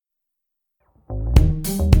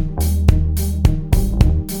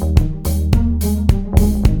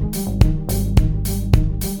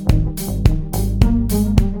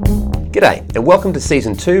G'day, and welcome to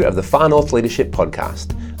Season 2 of the Far North Leadership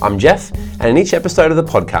Podcast. I'm Jeff, and in each episode of the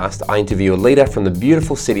podcast, I interview a leader from the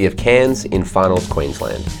beautiful city of Cairns in Far North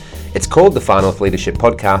Queensland. It's called the Far North Leadership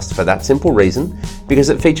Podcast for that simple reason, because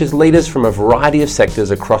it features leaders from a variety of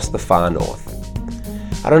sectors across the Far North.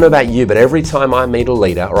 I don't know about you, but every time I meet a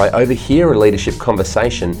leader or I overhear a leadership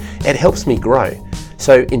conversation, it helps me grow.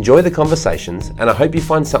 So enjoy the conversations, and I hope you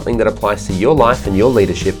find something that applies to your life and your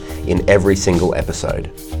leadership in every single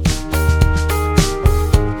episode.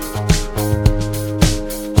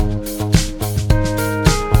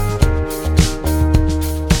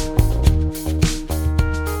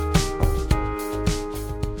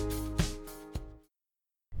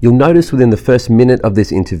 You'll notice within the first minute of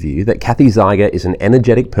this interview that Kathy Zeiger is an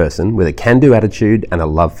energetic person with a can-do attitude and a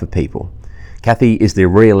love for people. Kathy is the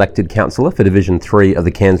re-elected councillor for Division 3 of the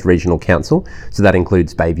Cairns Regional Council, so that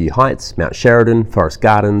includes Bayview Heights, Mount Sheridan, Forest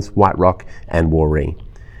Gardens, White Rock and Warree.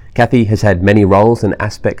 Kathy has had many roles and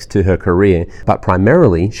aspects to her career, but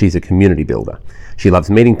primarily she's a community builder. She loves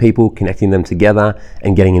meeting people, connecting them together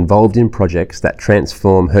and getting involved in projects that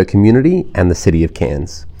transform her community and the city of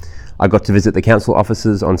Cairns. I got to visit the council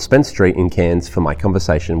offices on Spence Street in Cairns for my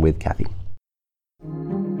conversation with Kathy.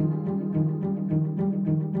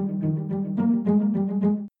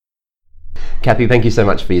 Kathy, thank you so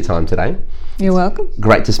much for your time today. You're welcome.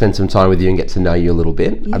 Great to spend some time with you and get to know you a little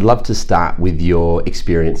bit. Yeah. I'd love to start with your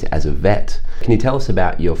experience as a vet. Can you tell us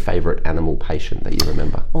about your favourite animal patient that you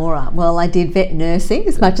remember? All right. Well, I did vet nursing,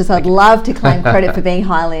 as much as I'd love to claim credit for being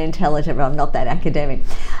highly intelligent, but I'm not that academic.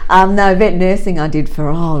 No, vet nursing I did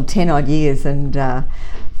for 10 odd years and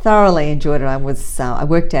thoroughly enjoyed it. I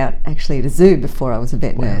worked out actually at a zoo before I was a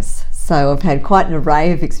vet nurse. So I've had quite an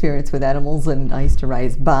array of experience with animals, and I used to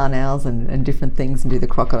raise barn owls and different things and do the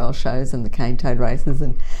crocodile shows and the cane toad races,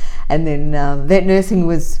 and then vet nursing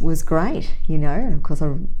was great, you know. And of course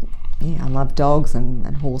I love dogs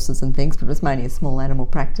and horses and things, but it was mainly a small animal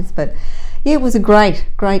practice. But yeah, it was a great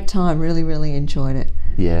time. Really enjoyed it.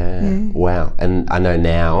 Yeah. Wow. And I know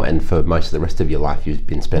now, and for most of the rest of your life, you've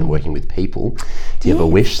been spent working with people. Do you ever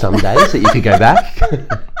wish some days that you could go back?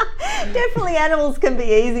 Definitely, animals can be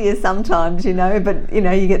easier sometimes, you know, but you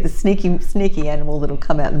know, you get the sneaky animal that'll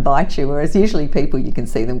come out and bite you, whereas usually people, you can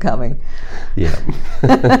see them coming. Yeah.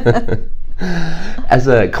 As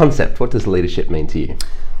a concept, what does leadership mean to you?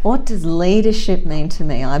 What does leadership mean to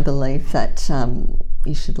me? I believe that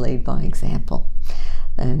you should lead by example.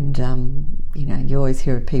 And, you know, you always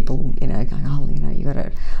hear of people, you know, going, oh, you know, you got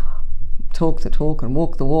to talk the talk and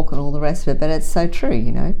walk the walk and all the rest of it. But it's so true,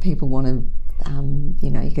 you know, people want to,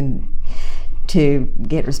 to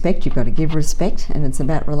get respect, you've got to give respect, and it's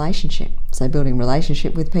about relationship. So building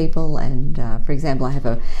relationship with people, and for example, I have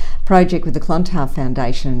a project with the Clontarf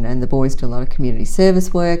Foundation, and the boys do a lot of community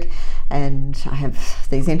service work, and I have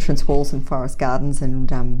these entrance walls in Forest Gardens,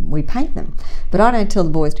 and we paint them. But I don't tell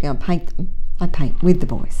the boys to go and paint them, I paint with the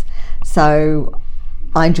boys. So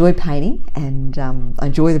I enjoy painting, and I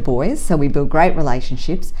enjoy the boys, so we build great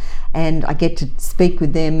relationships, and I get to speak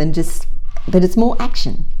with them and but it's more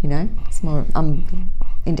action, you know, it's more, I'm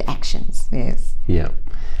into actions, yes. Yeah,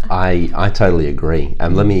 I totally agree.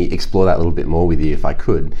 Let me explore that a little bit more with you if I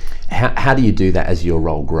could. How do you do that as your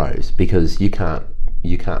role grows? Because you can't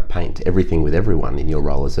paint everything with everyone in your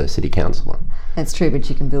role as a city councillor. That's true, but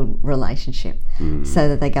you can build relationship so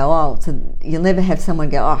that they go, so you'll never have someone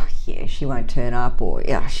go, oh yeah, she won't turn up, or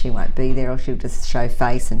yeah, she won't be there, or she'll just show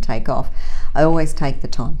face and take off. I always take the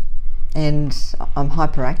time. And I'm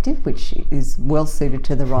hyperactive, which is well suited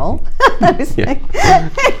to the role.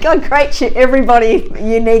 God creates everybody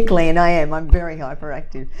uniquely, and I'm very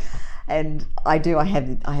hyperactive. And I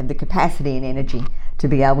have the capacity and energy to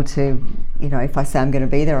be able to, you know, if I say I'm going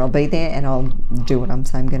to be there, I'll be there, and I'll do what I'm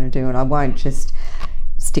saying I'm going to do, and I won't just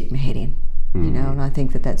stick my head in, you know. And I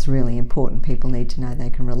think that that's really important. People need to know they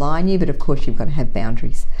can rely on you, but of course you've got to have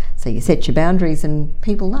boundaries. So you set your boundaries, and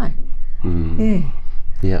people know.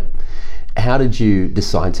 Yeah. How did you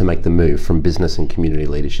decide to make the move from business and community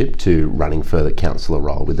leadership to running for the councillor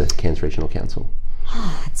role with the Cairns Regional Council?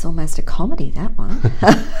 It's almost a comedy, that one.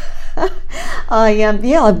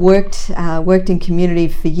 I've worked in community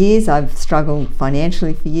for years. I've struggled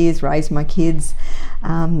financially for years, raised my kids.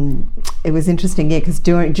 It was interesting, because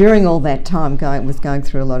during all that time, was going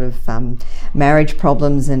through a lot of marriage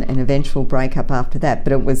problems and eventual breakup after that.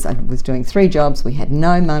 But I was doing 3 jobs. We had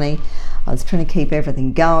no money. I was trying to keep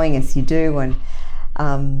everything going, as you do, and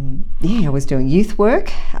I was doing youth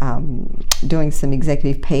work, doing some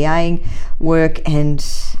executive PAing work, and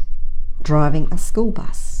driving a school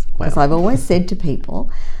bus. Because I've always said to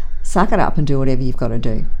people, suck it up and do whatever you've got to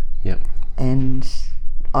do. Yep. And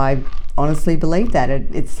I honestly believe that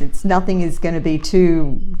it's nothing is going to be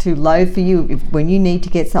too low for you. When you need to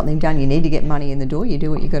get something done, you need to get money in the door, you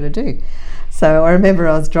do what you got to do. So I remember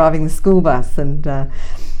I was driving the school bus, and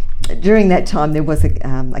during that time there was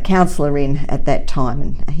a counsellor in at that time,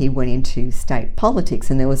 and he went into state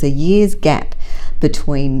politics, and there was a year's gap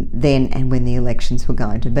between then and when the elections were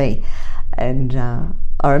going to be. And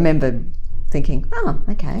I remember thinking, oh,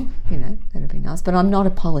 okay, that'd be nice. But I'm not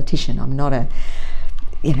a politician. I'm not a,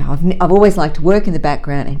 I've always liked to work in the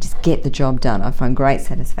background and just get the job done. I find great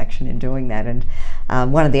satisfaction in doing that. And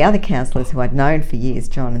one of the other counsellors who I'd known for years,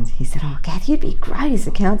 John, and he said, oh, Kath, you'd be great as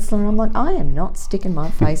a counsellor. And I'm like, I am not sticking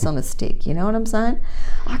my face on a stick. You know what I'm saying?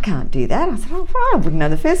 I can't do that. I said, oh, I wouldn't know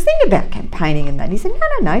the first thing about campaigning and that. And he said,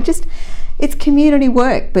 no, just it's community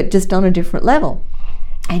work, but just on a different level.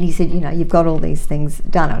 And he said, you've got all these things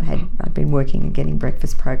done. I'd been working and getting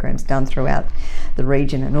breakfast programs done throughout the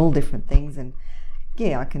region and all different things. And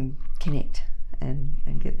yeah, I can connect and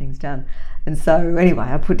get things done. And so anyway,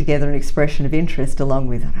 I put together an expression of interest along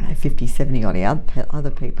with, 50, 70 odd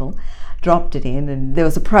other people, dropped it in, and there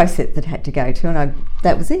was a process that had to go to, and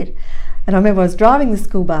that was it. And I remember I was driving the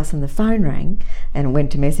school bus and the phone rang, and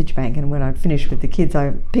went to Message Bank, and when I'd finished with the kids,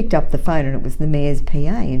 I picked up the phone and it was the Mayor's PA,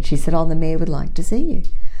 and she said, oh, the Mayor would like to see you.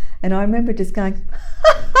 And I remember just going,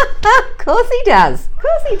 of course he does. Of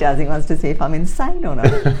course he does. He wants to see if I'm insane or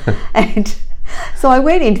not. And so I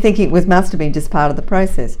went in thinking it must have been just part of the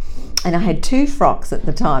process. And I had 2 frocks at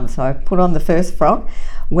the time. So I put on the first frock,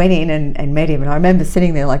 went in and met him. And I remember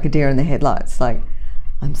sitting there like a deer in the headlights, like,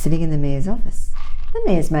 I'm sitting in the Mayor's office. The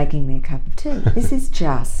Mayor's making me a cup of tea. This is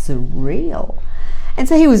just surreal. And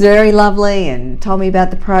so he was very lovely and told me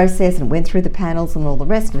about the process and went through the panels and all the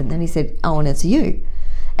rest of it. And then he said, oh, and it's you.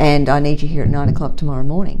 And I need you here at 9 o'clock tomorrow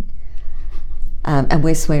morning. And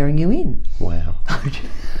we're swearing you in. Wow.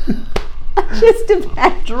 I just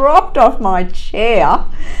about dropped off my chair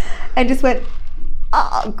and just went,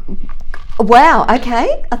 oh, wow,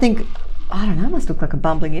 okay. I don't know, I must look like a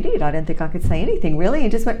bumbling idiot. I don't think I could say anything really. And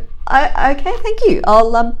just went, okay, thank you.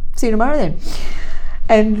 I'll see you tomorrow then.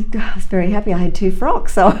 And I was very happy. I had 2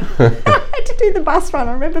 frocks, so I had to do the bus run.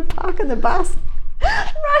 I remember parking the bus,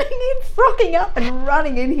 running in, frocking up and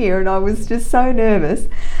running in here, and I was just so nervous.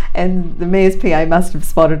 And the Mayor's PA must have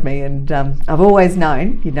spotted me, and I've always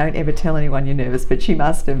known you don't ever tell anyone you're nervous, but she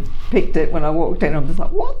must have picked it when I walked in. I'm just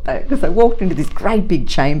like, what the? Because I walked into this great big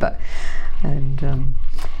chamber, and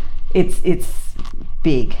it's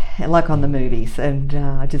big, like on the movies, and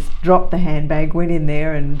I just dropped the handbag, went in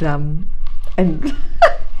there, and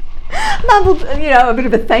mumbled, a bit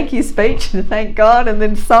of a thank you speech and thank God, and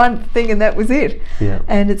then signed the thing, and that was it. Yeah.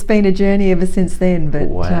 And it's been a journey ever since then. But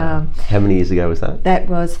wow. How many years ago was that? That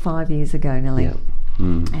was 5 years ago, Nellie. Yeah.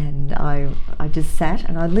 Mm. And I just sat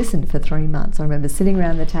and I listened for 3 months. I remember sitting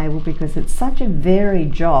around the table because it's such a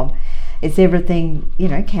varied job. It's everything,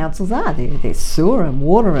 councils are. There's sewer and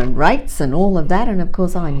water and rates and all of that. And of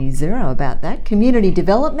course I knew zero about that. Community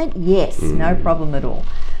development, yes, no problem at all.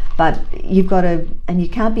 But you've got to, and you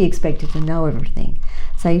can't be expected to know everything.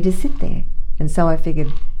 So you just sit there. And so I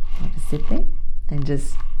figured I'll just sit there and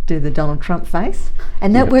just do the Donald Trump face.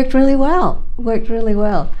 And that worked really well.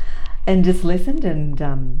 And just listened and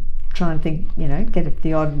try and think, get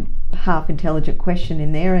the odd half intelligent question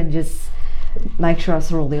in there and just make sure I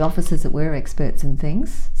saw all the officers that were experts in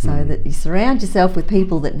things, so that you surround yourself with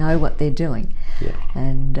people that know what they're doing. Yeah.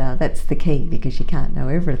 And that's the key, because you can't know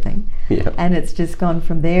everything. Yeah. And it's just gone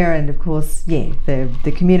from there. And of course,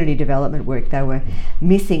 the community development work, they were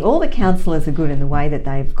missing. All the councillors are good in the way that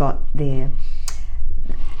they've got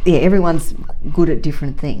everyone's good at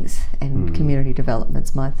different things, and community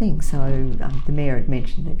development's my thing. So the Mayor had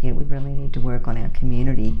mentioned that, we really need to work on our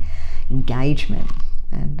community engagement.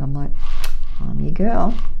 And I'm like, I'm your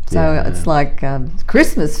girl. So it's like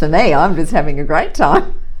Christmas for me. I'm just having a great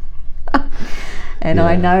time. And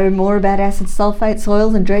I know more about acid sulfate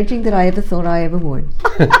soils and dredging than I ever thought I ever would.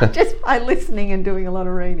 Just by listening and doing a lot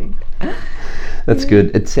of reading. That's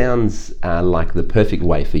good. It sounds like the perfect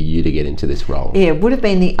way for you to get into this role. Yeah, it would have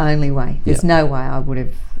been the only way. There's no way I would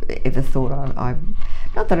have ever thought I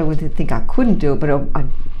not that I would think I couldn't do it, but I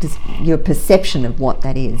just your perception of what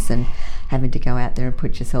that is and having to go out there and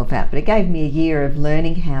put yourself out. But it gave me a year of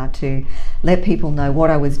learning how to let people know what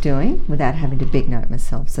I was doing without having to big note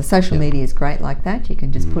myself. So social media is great like that. You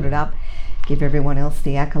can just put it up, give everyone else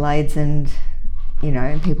the accolades, and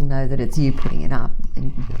and people know that it's you putting it up,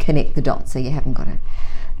 and connect the dots, so you haven't got to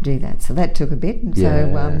do that. So that took a bit.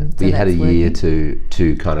 And but you had a year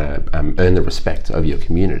to kind of earn the respect of your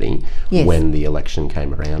community when the election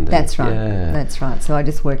came around. That's right. That's right. So I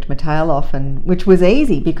just worked my tail off, and which was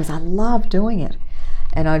easy because I love doing it.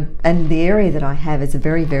 And the area that I have is a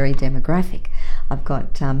very, very demographic. I've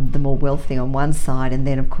got the more wealthy on one side, and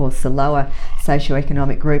then of course the lower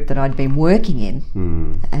socioeconomic group that I'd been working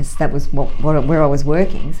in, as that was where I was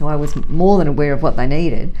working. So I was more than aware of what they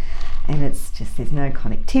needed. And it's just, there's no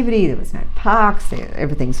connectivity, there was no parks,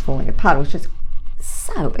 everything's falling apart. It was just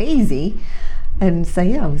so easy. And so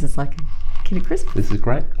I was just like a kid at Christmas. This is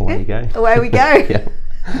great. Away you go. Away we go. Yeah.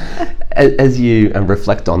 As you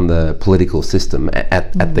reflect on the political system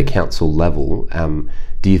at the council level,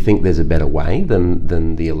 do you think there's a better way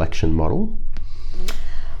than the election model?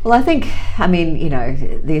 Well, I think,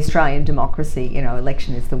 the Australian democracy,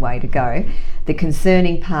 election is the way to go. The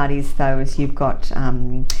concerning part is, though, is you've got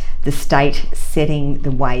the state setting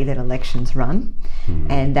the way that elections run,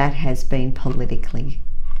 and that has been politically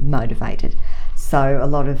motivated. So a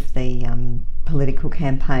lot of the political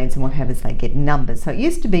campaigns and what have is, they get numbers. So it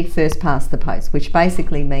used to be first past the post, which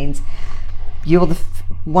basically means you're the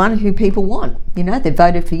one who people want. They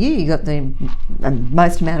voted for you. You got the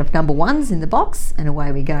most amount of number ones in the box, and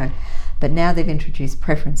away we go. But now they've introduced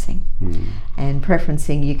preferencing, and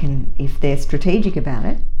preferencing, you can, if they're strategic about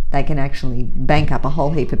it, they can actually bank up a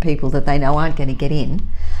whole heap of people that they know aren't going to get in,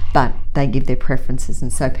 but they give their preferences,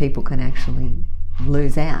 and so people can actually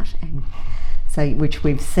lose out. And so, which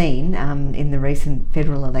we've seen in the recent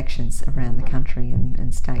federal elections around the country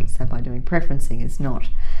and states. So by doing preferencing is not,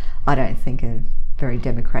 I don't think, a very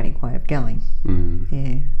democratic way of going.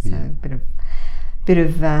 A bit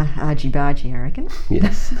of argy-bargy, I reckon.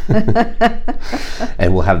 Yes.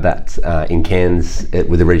 And we'll have that in Cairns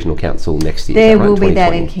with the regional council next year. There will be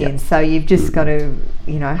that in Cairns. Yep. So you've just got to,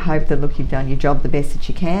 hope that, look, you've done your job the best that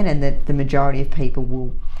you can, and that the majority of people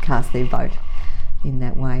will cast their vote in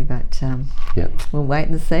that way. But we'll wait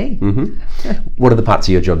and see. What are the parts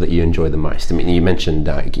of your job that you enjoy the most? I mean, you mentioned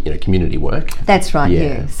community work. That's right.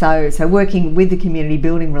 Yeah. So working with the community,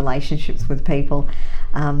 building relationships with people.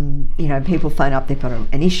 People phone up, they've got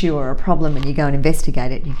an issue or a problem, and you go and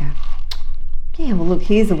investigate it, and you go, yeah, well, look,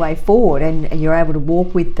 here's a way forward, and you're able to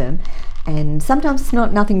walk with them. And sometimes it's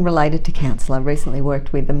nothing related to council. I recently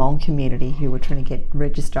worked with the Hmong community who were trying to get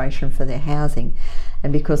registration for their housing,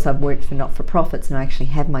 and because I've worked for not-for-profits and I actually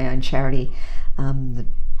have my own charity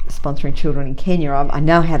sponsoring children in Kenya, I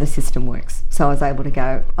know how the system works. So I was able to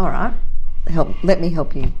go, all right, let me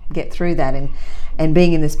help you get through that. And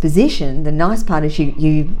being in this position, the nice part is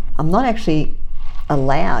I'm not actually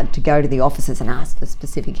allowed to go to the offices and ask for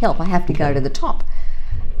specific help. I have to go to the top.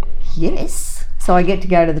 Yes. So I get to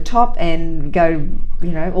go to the top and go,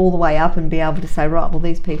 all the way up and be able to say, right, well,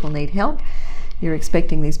 these people need help. You're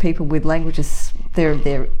expecting these people with languages,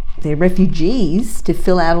 they're refugees, to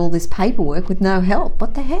fill out all this paperwork with no help.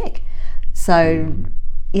 What the heck? So,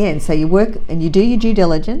 and so you work and you do your due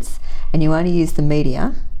diligence, and you only use the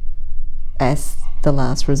media as the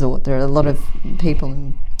last resort. There are a lot of people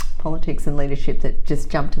in politics and leadership that just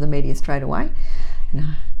jump to the media straight away.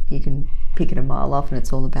 And you can pick it a mile off, and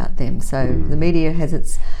it's all about them. So the media has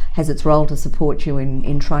its role to support you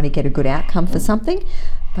in trying to get a good outcome for something,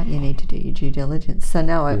 but you need to do your due diligence. So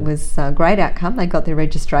no, it was a great outcome. They got their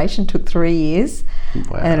registration, took 3 years.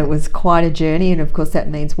 Wow. And it was quite a journey, and of course that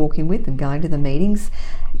means walking with them, going to the meetings,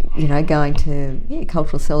 going to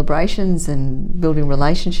cultural celebrations and building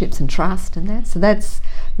relationships and trust and that. So that's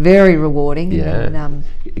very rewarding. Yeah. And,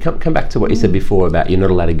 come back to what you said before about you're not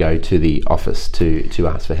allowed to go to the office to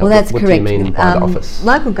ask for help. Well, that's what correct. What do you mean by the office?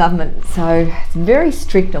 Local government, so it's very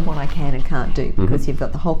strict on what I can and can't do, because you've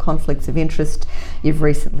got the whole conflicts of interest. You've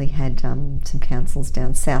recently had some councils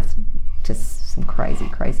down south, just some crazy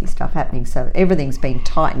stuff happening. So everything's been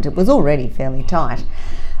tightened. It was already fairly tight.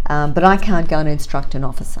 But I can't go and instruct an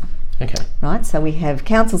officer. Okay. Right, so we have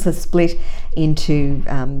councils are split into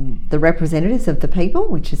the representatives of the people,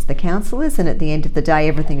 which is the councillors, and at the end of the day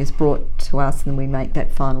everything is brought to us and we make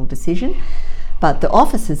that final decision. But the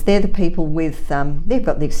officers, they're the people with, they've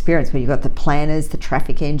got the experience, where you've got the planners, the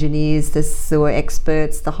traffic engineers, the sewer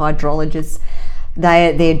experts, the hydrologists.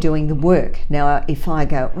 They're doing the work. Now if I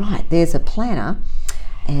go, right, there's a planner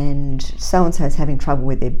and so-and-so is having trouble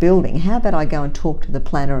with their building, how about I go and talk to the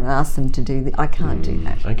planner and ask them to do I can't do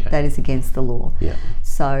that. Okay. That is against the law. Yeah.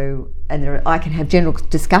 So, and I can have general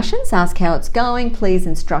discussions, ask how it's going, please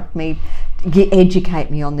instruct me,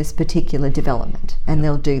 educate me on this particular development, and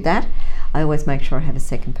they'll do that. I always make sure I have a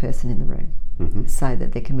second person in the room, so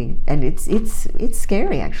that there can be, and it's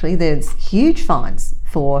scary actually. There's huge fines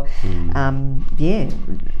for,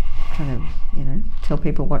 trying to tell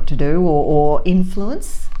people what to do or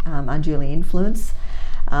influence, unduly influence.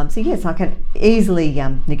 So yes, I can easily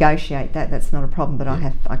negotiate that. That's not a problem. But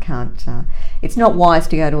I can't. It's not wise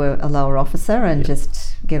to go to a lower officer and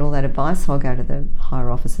just get all that advice. So I'll go to the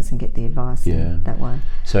higher officers and get the advice that way.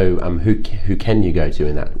 So who can you go to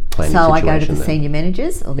in that planning situation? So I go to the then? Senior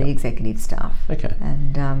managers or the executive staff. Okay.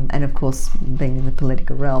 And of course, being in the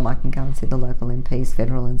political realm, I can go and see the local MPs,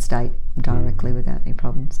 federal and state, directly without any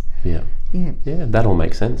problems. Yeah, that all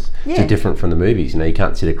makes sense. Yeah. So different from the movies, you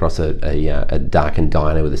can't sit across a darkened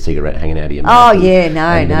diner with a cigarette hanging out of your mouth. Oh yeah,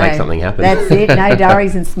 no. Make something happen. That's it. No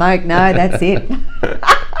durries and smoke. No, that's it.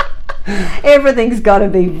 Everything's got to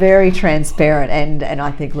be very transparent, and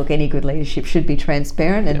I think, look, any good leadership should be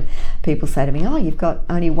transparent. And people say to me, "Oh, you've got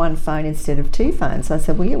only one phone instead of two phones." So I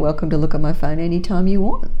said, "Well, you're welcome to look at my phone anytime you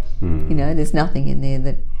want. There's nothing in there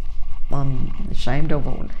that I'm ashamed of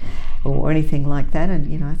or anything like that."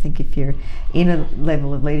 And I think if you're in a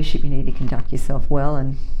level of leadership, you need to conduct yourself well.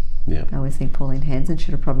 And I always think Pauline Hanson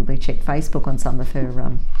should have probably checked Facebook on some of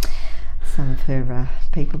her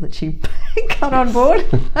people that she got on board.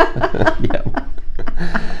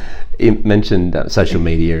 You mentioned social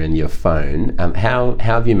media and your phone. How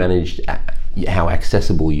have you managed how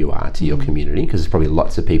accessible you are to your community? Because there's probably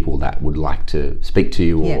lots of people that would like to speak to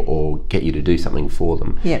you or get you to do something for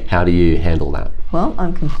them. How do you handle that? Well,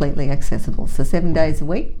 I'm completely accessible. So 7 days a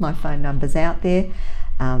week, my phone number's out there.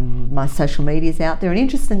 My social media's out there. And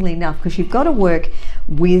interestingly enough, because you've got to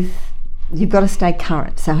stay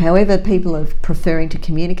current. So however people are preferring to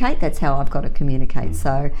communicate, that's how I've got to communicate.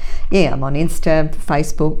 So I'm on Insta,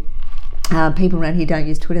 Facebook. People around here don't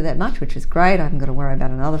use Twitter that much, which is great. I haven't got to worry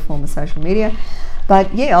about another form of social media. But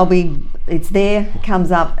it's there, it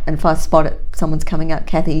comes up, and if I spot it, someone's coming up,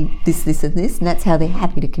 Kathy, this, and this, and that's how they're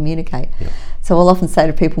happy to communicate. So I'll often say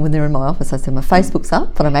to people when they're in my office, I say, my Facebook's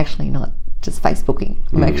up, but I'm actually not just Facebooking.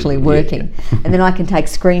 I'm actually working. And then I can take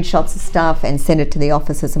screenshots of stuff and send it to the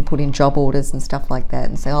offices and put in job orders and stuff like that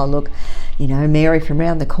and say, oh, look, Mary from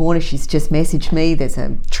around the corner, she's just messaged me, there's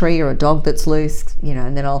a tree or a dog that's loose,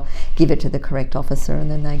 and then I'll give it to the correct officer, and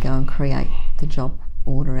then they go and create the job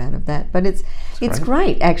order out of that. But it's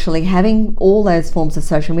great actually having all those forms of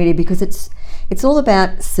social media, because it's all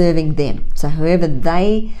about serving them. So whoever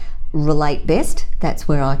they relate best, that's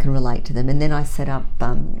where I can relate to them. And then I set up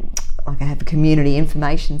I have community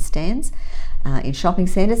information stands in shopping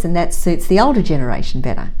centres, and that suits the older generation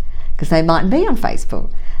better, because they mightn't be on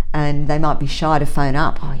Facebook and they might be shy to phone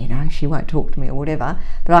up. Oh, she won't talk to me or whatever,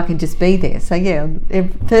 but I can just be there. So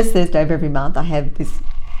first Thursday of every month I have this.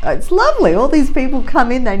 It's lovely. All these people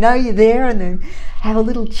come in, they know you're there, and they have a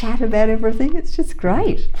little chat about everything. It's just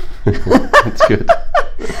great. That's good.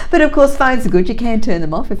 But of course, phones are good. You can turn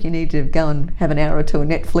them off if you need to go and have an hour or two of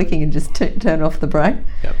Netflixing and just turn off the brain.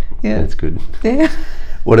 That's good. Yeah.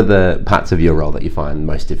 What are the parts of your role that you find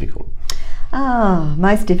most difficult?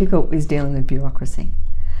 Most difficult is dealing with bureaucracy.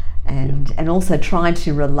 And also trying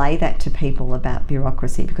to relay that to people about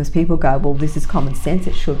bureaucracy, because people go, well, this is common sense,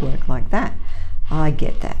 it should work like that. I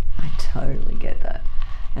get that. I totally get that.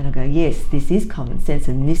 And I go, yes, this is common sense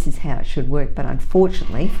and this is how it should work. But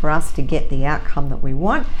unfortunately, for us to get the outcome that we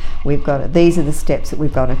want, these are the steps that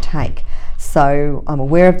we've got to take. So I'm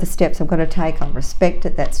aware of the steps I've got to take. I respect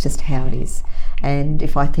it. That's just how it is. And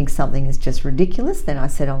if I think something is just ridiculous, then I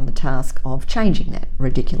set on the task of changing that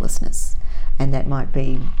ridiculousness. And that might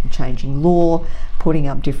be changing law, putting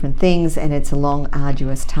up different things, and it's a long,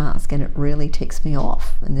 arduous task, and it really ticks me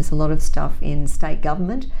off. And there's a lot of stuff in state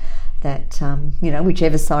government that,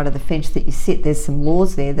 whichever side of the fence that you sit, there's some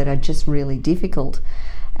laws there that are just really difficult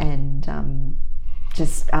and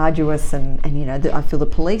just arduous. And I feel the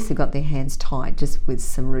police have got their hands tied just with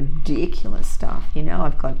some ridiculous stuff.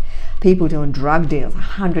 I've got people doing drug deals,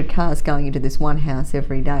 100 cars going into this one house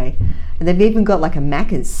every day. And they've even got like a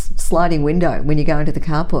Macca's sliding window when you go into the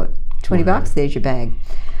carport. $20, there's your bag.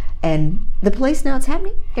 And the police know it's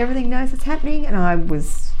happening. Everything knows it's happening. And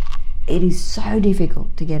it is so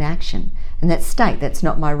difficult to get action. And that's state, that's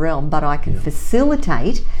not my realm, but I can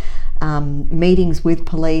facilitate meetings with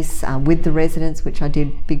police, with the residents, which I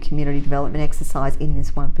did big community development exercise in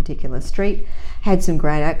this one particular street, had some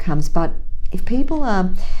great outcomes. But if people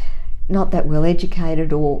are not that well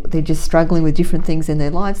educated, or they're just struggling with different things in their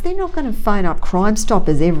lives, they're not going to phone up Crime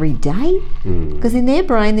Stoppers every day, because in their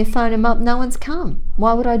brain they phone them up, no one's come,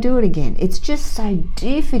 why would I do it again? It's just so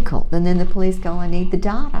difficult. And then the police go, I need the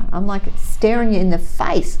data. I'm like, it's staring you in the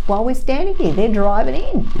face while we're standing here, they're driving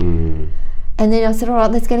in. And then I said, all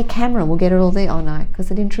right, let's get a camera, we'll get it all there. Oh no,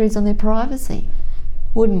 because it intrudes on their privacy.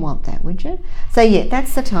 Wouldn't want that, would you? So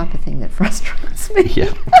that's the type of thing that frustrates me.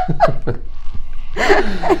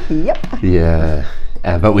 Yeah.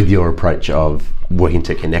 But with your approach of working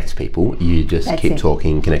to connect people, you just keep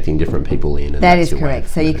talking, connecting different people in. And that is correct.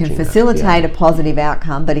 So you can facilitate a positive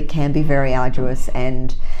outcome, but it can be very arduous,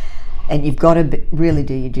 and And you've got to really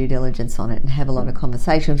do your due diligence on it and have a lot of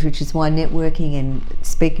conversations, which is why networking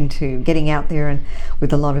and getting out there and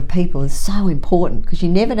with a lot of people is so important, because you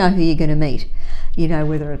never know who you're going to meet. You know,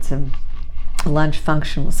 whether it's a lunch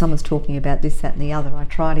function or someone's talking about this, that and the other. I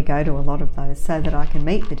try to go to a lot of those so that I can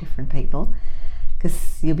meet the different people,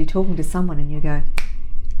 because you'll be talking to someone and you go,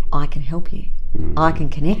 I can help you. I can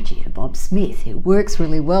connect you to Bob Smith, who works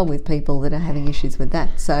really well with people that are having issues with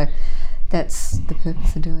that. So that's the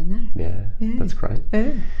purpose of doing that. Yeah. That's great.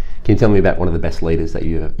 Yeah. Can you tell me about one of the best leaders that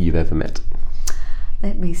you've ever met?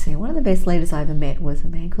 Let me see. One of the best leaders I ever met was a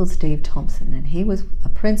man called Steve Thompson, and he was a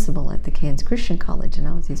principal at the Cairns Christian College, and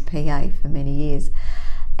I was his PA for many years.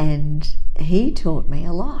 And he taught me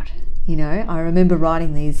a lot. You know, I remember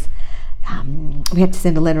writing these. We had to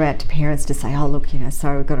send a letter out to parents to say, oh, look, you know,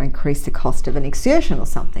 sorry, we've got to increase the cost of an excursion or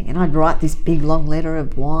something. And I'd write this big long letter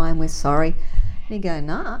of why and we're sorry. And he'd go,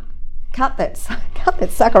 nah, cut that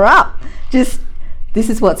sucker up. Just,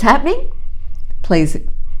 this is what's happening. Please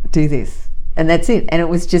do this. And that's it. And it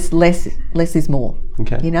was just less is more.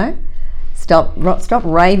 Okay. You know, stop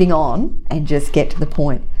raving on and just get to the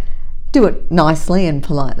point. Do it nicely and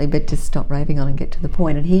politely, but just stop raving on and get to the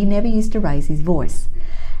point. And he never used to raise his voice.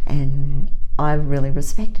 And I really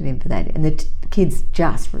respected him for that. And the kids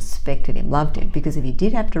just respected him, loved him, because if he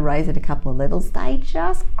did have to raise it a couple of levels, they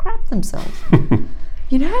just crap themselves.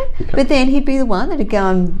 You know? Yeah. But then he'd be the one that'd go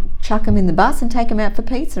and chuck him in the bus and take him out for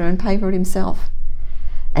pizza and pay for it himself.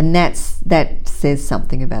 And that says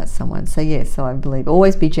something about someone. So yes, so I believe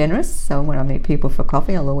always be generous. So when I meet people for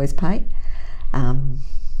coffee, I'll always pay,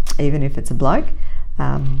 even if it's a bloke.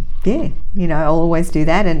 Yeah, you know, I'll always do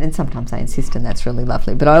that, and sometimes I insist, and that's really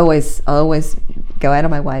lovely. But I always go out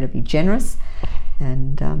of my way to be generous,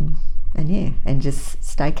 and just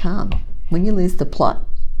stay calm. When you lose the plot,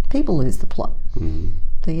 people lose the plot.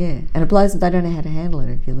 So yeah, and it blows that they don't know how to handle it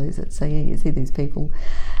if you lose it. So yeah, you see these people,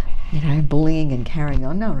 you know, bullying and carrying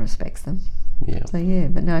on. No one respects them. Yeah. So yeah,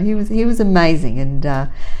 but no, he was amazing, and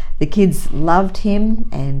the kids loved him,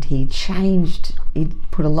 and he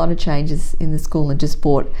put a lot of changes in the school and just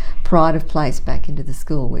brought pride of place back into the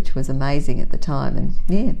school, which was amazing at the time. And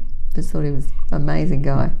yeah, just thought he was an amazing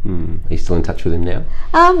guy. Are you still in touch with him now?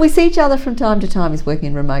 We see each other from time to time. He's working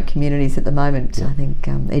in remote communities at the moment. Yeah. I think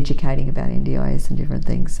educating about NDIS and different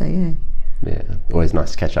things. So yeah. Yeah, always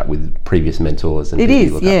nice to catch up with previous mentors and it people is,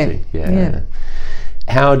 you look yeah. up to. Yeah.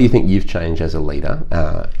 How do you think you've changed as a leader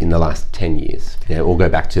in the last 10 years? Yeah, or go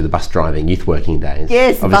back to the bus driving, youth working days.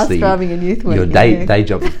 Yes, obviously, bus driving and youth working. Your day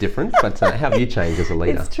job is different, but how have you changed as a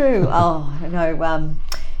leader? It's true. Oh, I know.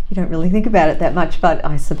 You don't really think about it that much, but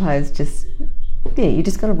I suppose you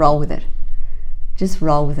just got to roll with it. Just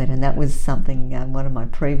roll with it. And that was something one of my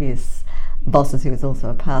previous bosses, who was also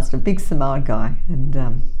a pastor, a big Samoan guy,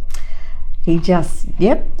 and he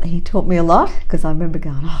taught me a lot, because I remember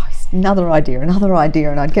going, another idea,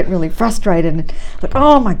 and I'd get really frustrated and like,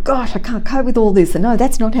 oh my gosh, I can't cope with all this, and no,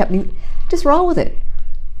 that's not happening. Just roll with it.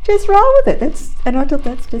 And I thought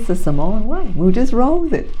that's just a Samoan way. We'll just roll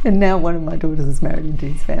with it. And now one of my daughters is married into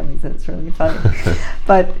his family, so it's really funny.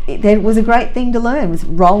 But that was a great thing to learn, was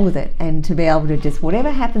roll with it, and to be able to just, whatever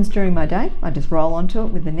happens during my day, I just roll onto it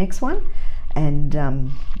with the next one. And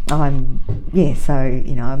I'm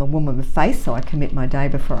a woman of faith, so I commit my day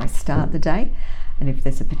before I start the day. And if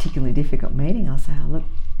there's a particularly difficult meeting, I'll say, oh, look,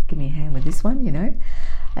 give me a hand with this one, you know.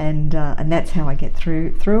 And that's how I get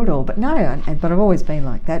through it all. But no, but I've always been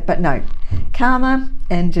like that. But no, calmer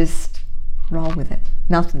and just roll with it.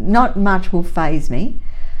 Not much will faze me.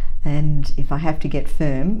 And if I have to get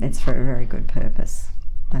firm, it's for a very good purpose.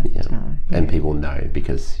 But, and people know,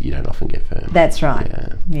 because you don't often get firm. That's right.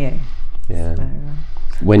 Yeah. So,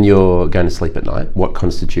 when you're going to sleep at night, what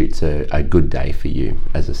constitutes a good day for you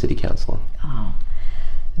as a city councillor? Oh,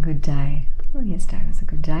 a good day. Well, yesterday was a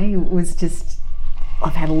good day. It was just,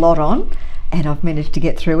 I've had a lot on, and I've managed to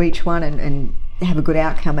get through each one and have a good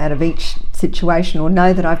outcome out of each situation, or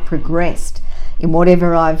know that I've progressed in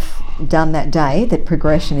whatever I've done that day, that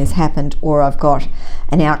progression has happened, or I've got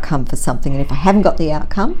an outcome for something. And if I haven't got the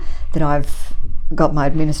outcome, that I've got my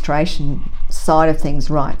administration side of things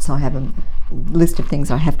right. So I have a list of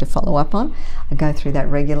things I have to follow up on. I go through that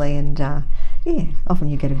regularly, and often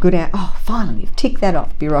you get a good finally you've ticked that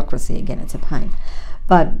off. Bureaucracy again, it's a pain.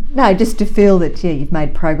 But no, just to feel that you've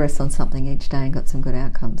made progress on something each day and got some good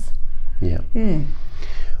outcomes. Yeah.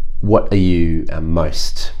 What are you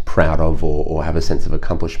most proud of, or have a sense of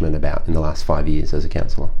accomplishment about in the last 5 years as a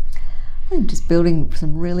councillor? Just building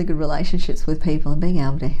some really good relationships with people, and being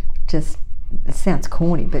able to just, it sounds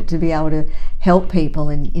corny, but to be able to help people,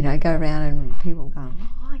 and go around and people go,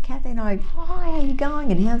 hi Kathy, and hi, how are you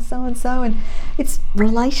going, and how's so and so, and it's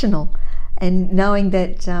relational. And knowing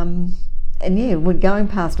that, we're going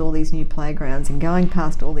past all these new playgrounds and going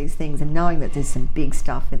past all these things, and knowing that there's some big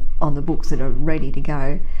stuff on the books that are ready to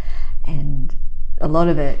go. And a lot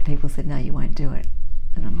of it, people said, no, you won't do it.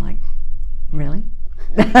 And I'm like, really?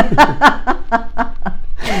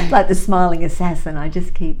 Like the smiling assassin, I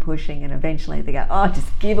just keep pushing, and eventually they go, oh,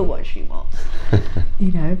 just give her what she wants.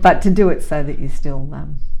 But to do it so that you still,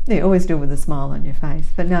 always do it with a smile on your face.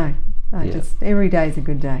 But no, just every day is a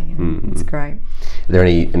good day. It's great. Are there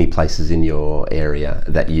any places in your area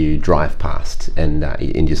that you drive past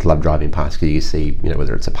and just love driving past because you see,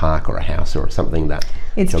 whether it's a park or a house or something that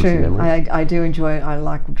it's true. I do enjoy. I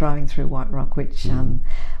like driving through White Rock, which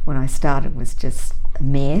when I started was just a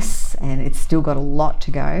mess, and it's still got a lot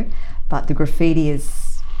to go. But the graffiti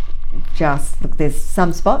is just, look, there's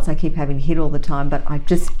some spots I keep having hit all the time, but I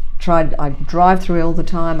drive through all the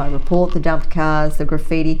time. I report the dumped cars, the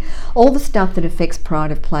graffiti, all the stuff that affects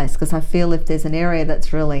pride of place, because I feel if there's an area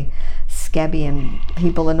that's really scabby and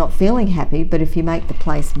people are not feeling happy, but if you make the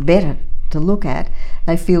place better to look at,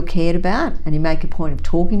 they feel cared about, and you make a point of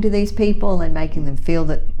talking to these people and making them feel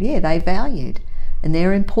that, they're valued and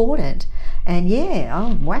they're important. And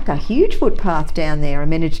I'll whack a huge footpath down there. I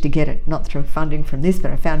managed to get it, not through funding from this,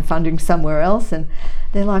 but I found funding somewhere else, and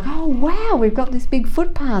they're like, oh wow, we've got this big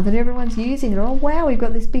footpath and everyone's using it. Oh wow, we've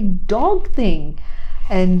got this big dog thing,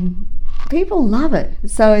 and people love it.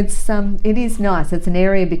 So it is nice. It's an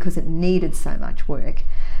area, because it needed so much work,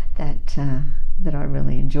 that I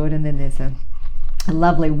really enjoyed. And then there's a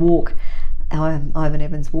lovely walk, Ivan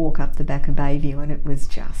Evans walk up the back of Bayview, and it was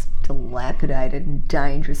just dilapidated and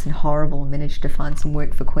dangerous and horrible. I managed to find some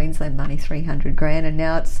work for Queensland money, $300,000, and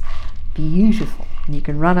now it's beautiful. And you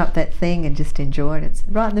can run up that thing and just enjoy it. It's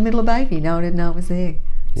right in the middle of Bayview. No one didn't know it was there.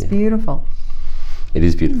 It's beautiful. It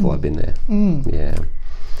is beautiful. I've been there. Yeah.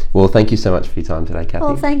 Well, thank you so much for your time today, Kathy.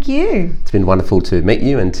 Well, thank you. It's been wonderful to meet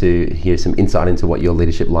you and to hear some insight into what your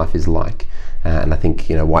leadership life is like. And I think,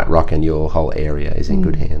 White Rock and your whole area is in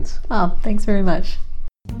good hands. Oh, thanks very much.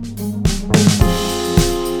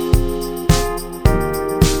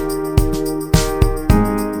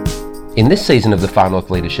 In this season of the Far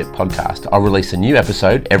North Leadership Podcast, I'll release a new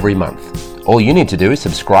episode every month. All you need to do is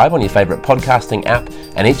subscribe on your favourite podcasting app,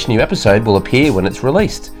 and each new episode will appear when it's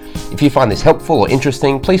released. If you find this helpful or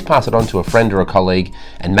interesting, please pass it on to a friend or a colleague,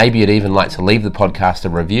 and maybe you'd even like to leave the podcast a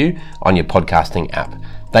review on your podcasting app.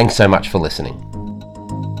 Thanks so much for listening.